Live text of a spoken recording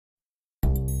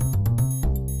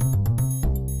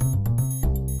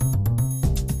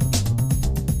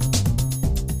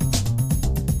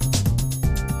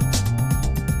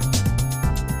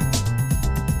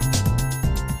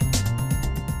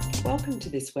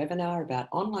this webinar about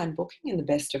online booking in the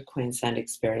Best of Queensland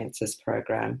Experiences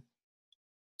program.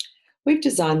 We've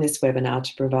designed this webinar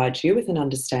to provide you with an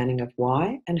understanding of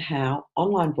why and how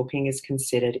online booking is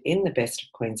considered in the Best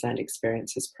of Queensland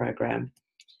Experiences program.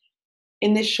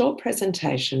 In this short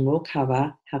presentation, we'll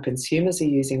cover how consumers are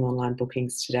using online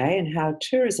bookings today and how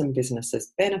tourism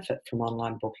businesses benefit from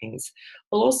online bookings.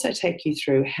 We'll also take you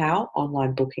through how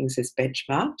online bookings is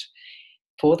benchmarked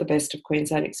for the Best of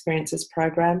Queensland Experiences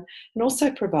program, and also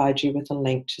provide you with a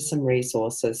link to some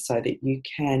resources so that you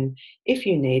can, if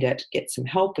you need it, get some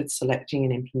help with selecting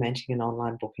and implementing an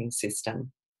online booking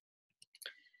system.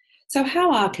 So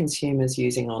how are consumers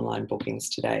using online bookings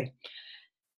today?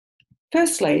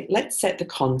 Firstly, let's set the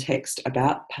context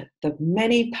about the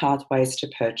many pathways to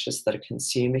purchase that a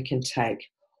consumer can take,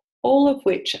 all of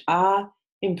which are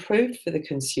improved for the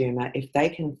consumer if they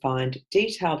can find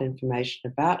detailed information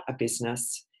about a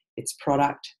business, its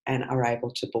product, and are able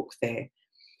to book there.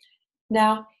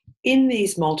 Now, in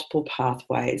these multiple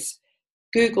pathways,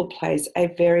 Google plays a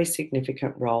very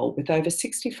significant role, with over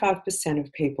 65%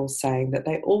 of people saying that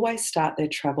they always start their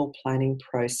travel planning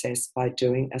process by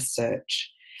doing a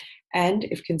search. And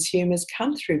if consumers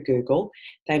come through Google,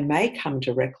 they may come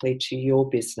directly to your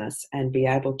business and be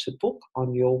able to book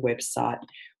on your website,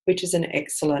 which is an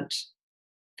excellent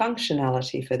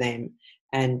functionality for them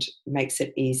and makes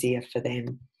it easier for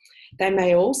them. They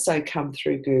may also come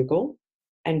through Google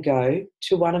and go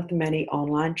to one of the many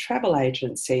online travel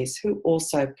agencies who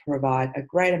also provide a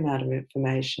great amount of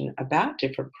information about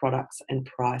different products and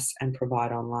price and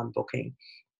provide online booking.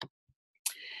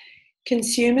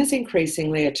 Consumers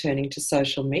increasingly are turning to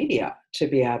social media to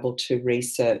be able to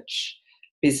research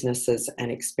businesses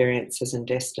and experiences and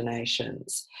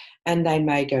destinations. And they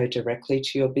may go directly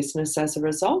to your business as a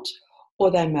result,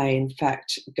 or they may in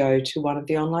fact go to one of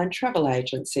the online travel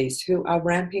agencies who are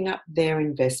ramping up their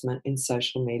investment in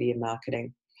social media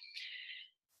marketing.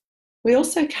 We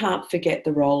also can't forget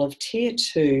the role of Tier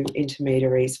 2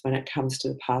 intermediaries when it comes to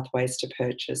the pathways to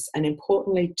purchase, and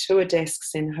importantly, tour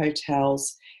desks in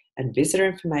hotels and visitor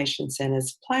information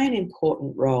centres play an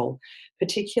important role,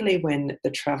 particularly when the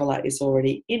traveller is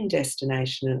already in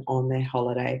destination and on their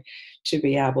holiday, to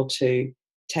be able to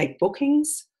take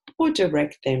bookings or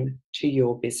direct them to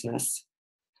your business.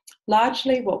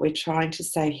 Largely, what we're trying to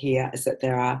say here is that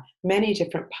there are many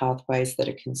different pathways that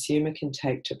a consumer can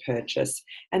take to purchase,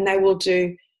 and they will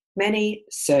do many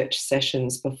search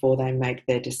sessions before they make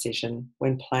their decision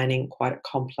when planning quite a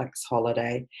complex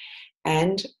holiday.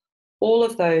 And all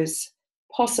of those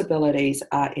possibilities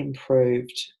are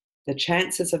improved. The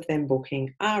chances of them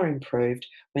booking are improved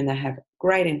when they have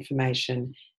great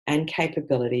information and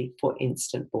capability for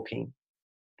instant booking.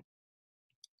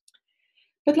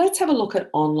 But let's have a look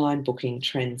at online booking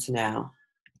trends now.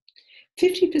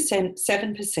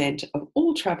 7% of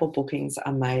all travel bookings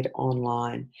are made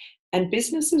online, and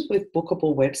businesses with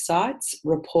bookable websites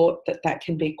report that that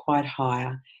can be quite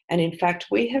higher. And in fact,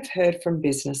 we have heard from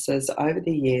businesses over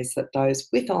the years that those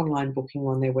with online booking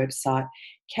on their website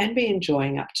can be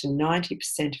enjoying up to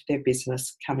 90% of their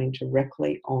business coming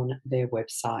directly on their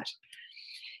website.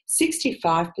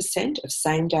 65% of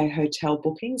same-day hotel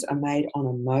bookings are made on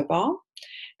a mobile,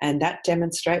 and that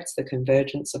demonstrates the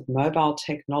convergence of mobile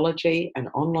technology and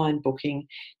online booking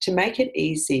to make it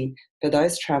easy for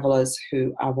those travellers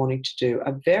who are wanting to do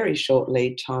a very short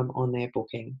lead time on their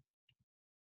booking.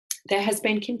 There has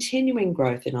been continuing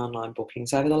growth in online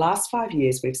bookings. Over the last 5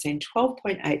 years, we've seen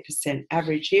 12.8%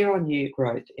 average year-on-year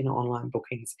growth in online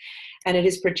bookings, and it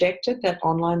is projected that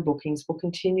online bookings will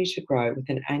continue to grow with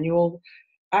an annual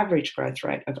average growth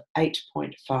rate of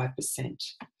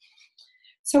 8.5%.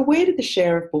 So where did the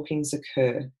share of bookings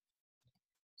occur?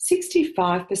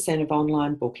 65% of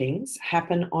online bookings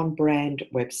happen on brand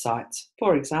websites,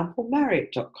 for example,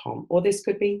 Marriott.com, or this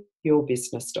could be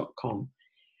yourbusiness.com.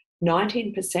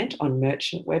 19% on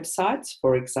merchant websites,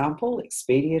 for example,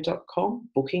 Expedia.com,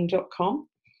 Booking.com,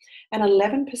 and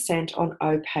 11% on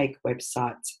opaque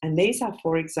websites. And these are,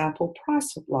 for example,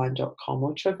 Priceline.com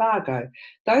or Trivago,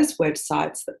 those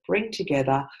websites that bring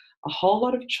together a whole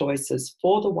lot of choices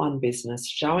for the one business,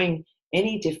 showing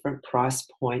any different price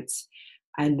points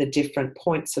and the different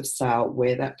points of sale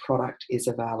where that product is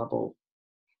available.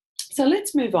 So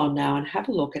let's move on now and have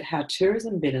a look at how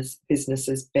tourism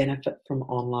businesses benefit from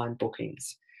online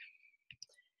bookings.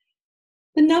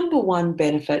 The number one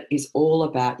benefit is all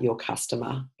about your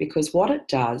customer, because what it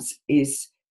does is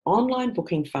online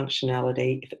booking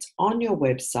functionality, if it's on your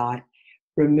website,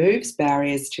 removes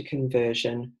barriers to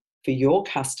conversion for your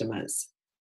customers.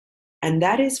 And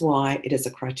that is why it is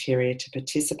a criteria to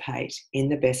participate in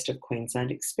the Best of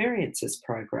Queensland Experiences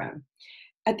program.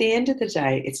 At the end of the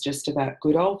day, it's just about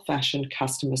good old-fashioned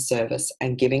customer service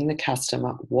and giving the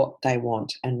customer what they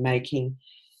want and making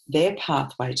their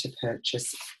pathway to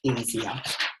purchase easier.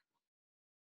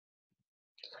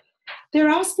 There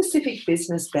are specific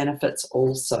business benefits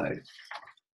also,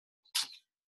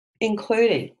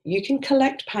 including you can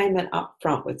collect payment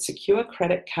upfront with secure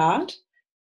credit card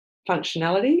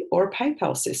functionality or a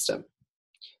PayPal system.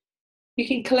 You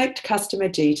can collect customer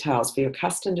details for your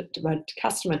customer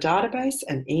database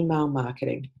and email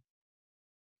marketing.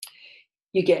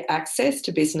 You get access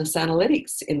to business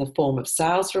analytics in the form of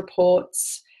sales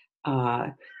reports,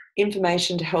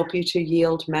 information to help you to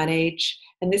yield manage,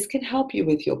 and this can help you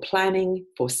with your planning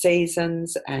for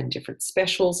seasons and different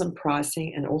specials and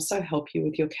pricing, and also help you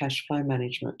with your cash flow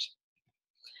management.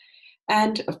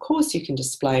 And of course, you can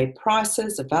display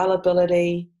prices,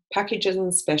 availability, packages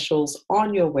and specials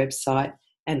on your website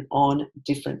and on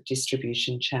different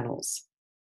distribution channels.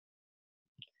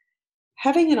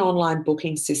 Having an online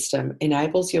booking system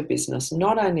enables your business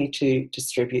not only to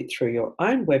distribute through your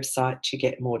own website to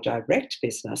get more direct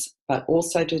business, but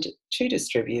also to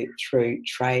distribute through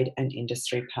trade and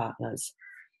industry partners.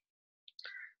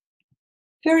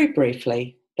 Very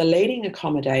briefly, the leading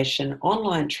accommodation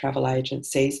online travel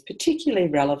agencies, particularly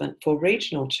relevant for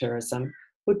regional tourism,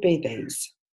 would be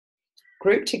these.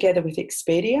 Grouped together with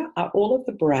Expedia are all of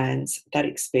the brands that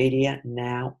Expedia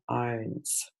now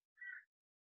owns.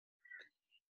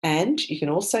 And you can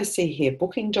also see here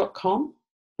Booking.com,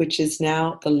 which is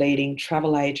now the leading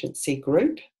travel agency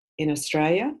group in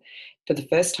Australia. For the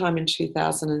first time in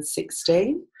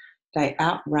 2016, they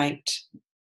outranked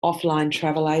offline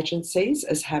travel agencies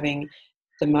as having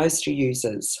the most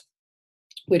users.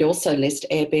 We'd also list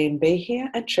Airbnb here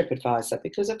and TripAdvisor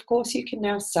because, of course, you can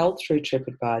now sell through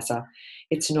TripAdvisor.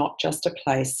 It's not just a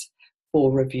place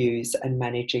for reviews and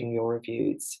managing your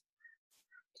reviews.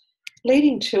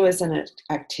 Leading tours and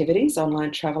activities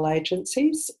online travel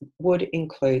agencies would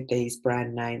include these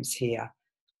brand names here.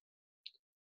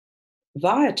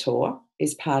 Viator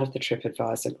is part of the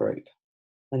TripAdvisor group,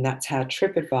 and that's how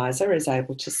TripAdvisor is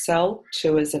able to sell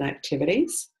tours and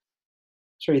activities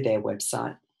through their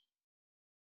website.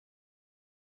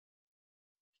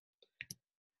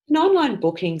 An online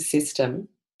booking system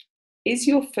is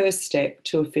your first step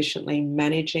to efficiently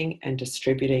managing and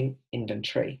distributing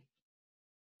inventory.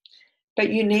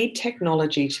 But you need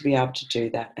technology to be able to do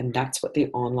that, and that's what the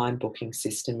online booking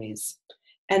system is.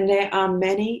 And there are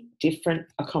many different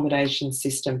accommodation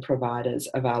system providers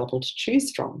available to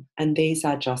choose from, and these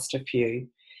are just a few.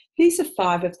 These are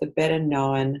 5 of the better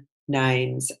known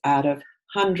names out of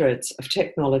hundreds of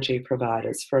technology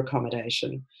providers for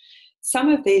accommodation. Some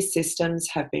of these systems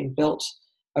have been built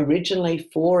originally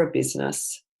for a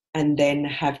business and then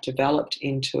have developed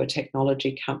into a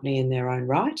technology company in their own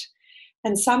right.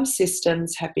 And some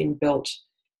systems have been built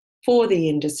for the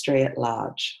industry at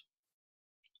large.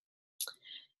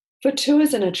 For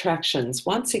tours and attractions,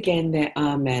 once again, there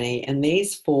are many, and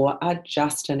these 4 are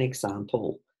just an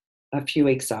example, a few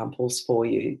examples for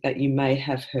you that you may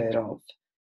have heard of.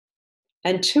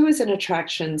 And tours and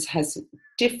attractions has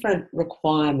different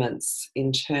requirements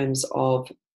in terms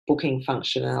of booking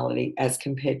functionality as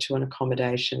compared to an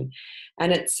accommodation.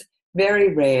 And it's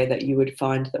very rare that you would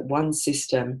find that one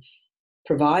system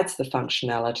provides the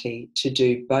functionality to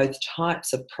do both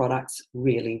types of products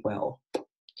really well.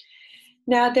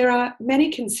 Now, there are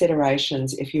many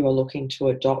considerations if you are looking to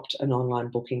adopt an online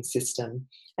booking system,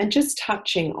 and just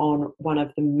touching on one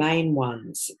of the main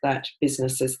ones that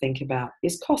businesses think about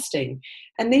is costing.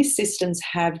 And these systems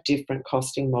have different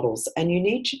costing models, and you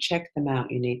need to check them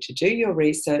out. You need to do your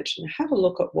research and have a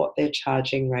look at what their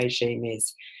charging regime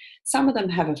is. Some of them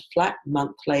have a flat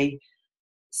monthly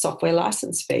software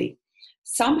license fee.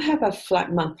 Some have a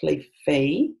flat monthly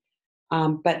fee,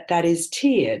 but that is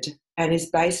tiered and is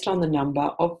based on the number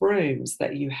of rooms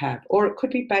that you have, or it could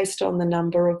be based on the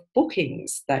number of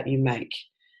bookings that you make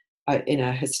in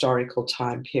a historical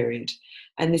time period.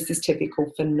 And this is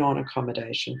typical for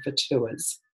non-accommodation, for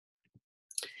tours.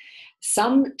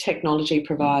 Some technology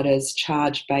providers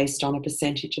charge based on a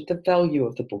percentage of the value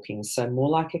of the booking, so more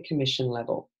like a commission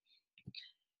level.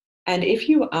 And if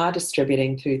you are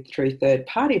distributing through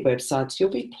third-party websites, you'll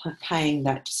be paying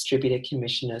that distributor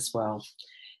commission as well.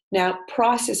 Now,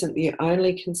 price isn't the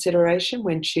only consideration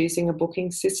when choosing a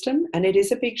booking system, and it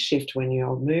is a big shift when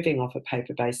you're moving off a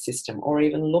paper-based system or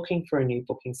even looking for a new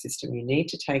booking system. You need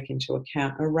to take into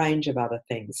account a range of other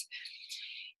things.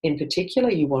 In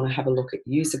particular, you want to have a look at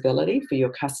usability for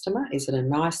your customer. Is it a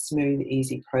nice, smooth,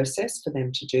 easy process for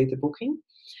them to do the booking?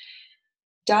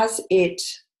 Does it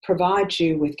provide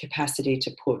you with capacity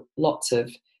to put lots of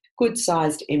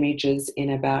good-sized images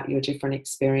in about your different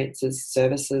experiences,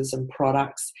 services and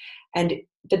products, and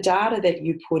the data that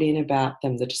you put in about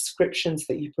them, the descriptions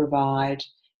that you provide,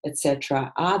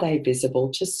 etc. Are they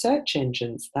visible to search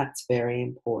engines? That's very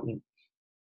important.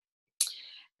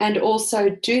 And also,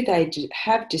 do they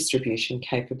have distribution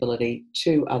capability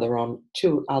to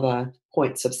other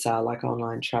points of sale, like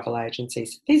online travel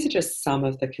agencies? These are just some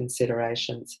of the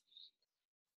considerations.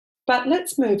 But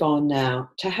let's move on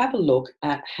now to have a look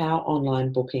at how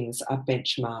online bookings are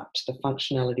benchmarked. The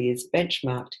functionality is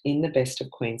benchmarked in the Best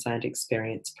of Queensland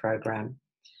Experience program.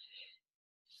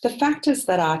 The factors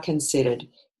that are considered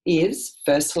is,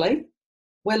 firstly,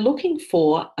 we're looking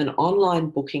for an online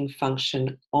booking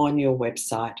function on your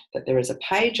website, that there is a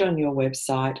page on your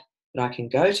website that I can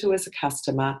go to as a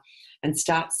customer and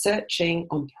start searching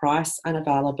on price and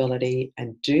availability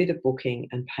and do the booking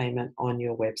and payment on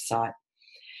your website.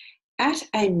 At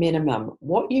a minimum,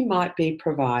 what you might be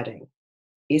providing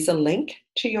is a link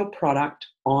to your product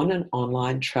on an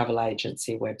online travel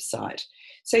agency website.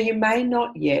 So you may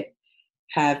not yet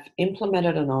have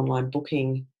implemented an online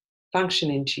booking function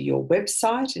into your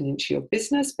website and into your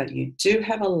business, but you do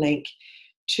have a link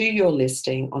to your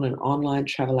listing on an online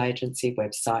travel agency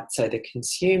website, so the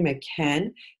consumer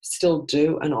can still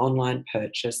do an online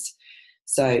purchase.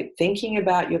 So thinking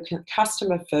about your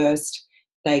customer first,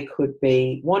 they could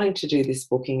be wanting to do this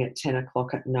booking at 10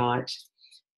 o'clock at night.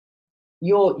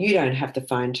 You don't have the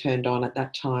phone turned on at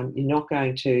that time. You're not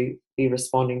going to be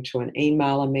responding to an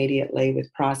email immediately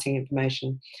with pricing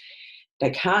information. They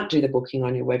can't do the booking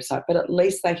on your website, but at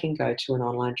least they can go to an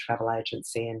online travel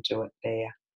agency and do it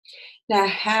there. Now,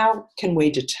 how can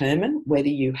we determine whether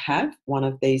you have one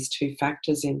of these two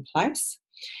factors in place?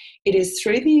 It is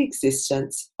through the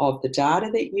existence of the data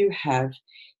that you have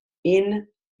in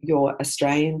your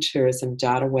Australian Tourism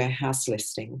Data Warehouse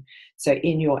listing. So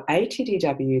in your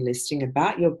ATDW listing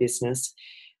about your business,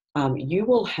 you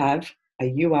will have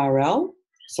a URL,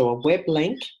 so a web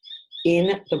link,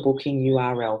 in the booking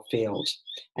URL field.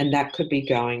 And that could be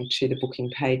going to the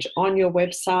booking page on your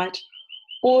website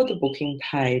or the booking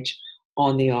page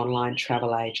on the online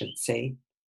travel agency.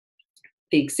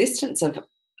 The existence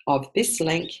of this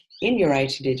link in your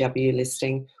ATDW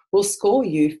listing will score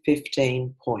you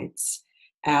 15 points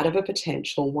out of a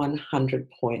potential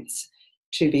 100 points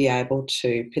to be able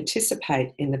to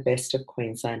participate in the Best of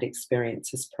Queensland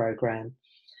Experiences program.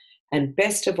 And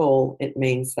best of all, it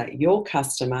means that your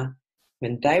customer,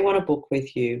 when they want to book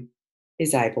with you,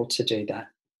 is able to do that.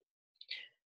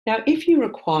 Now, if you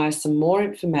require some more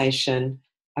information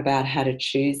about how to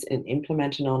choose and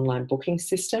implement an online booking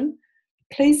system,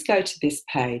 please go to this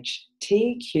page,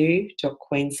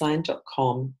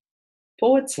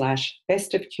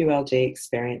 teq.queensland.com/Best of QLD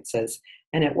Experiences,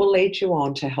 and it will lead you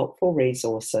on to helpful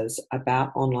resources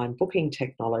about online booking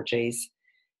technologies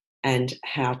and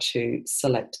how to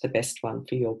select the best one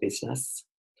for your business.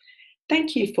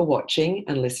 Thank you for watching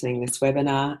and listening this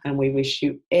webinar, and we wish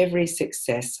you every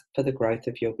success for the growth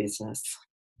of your business.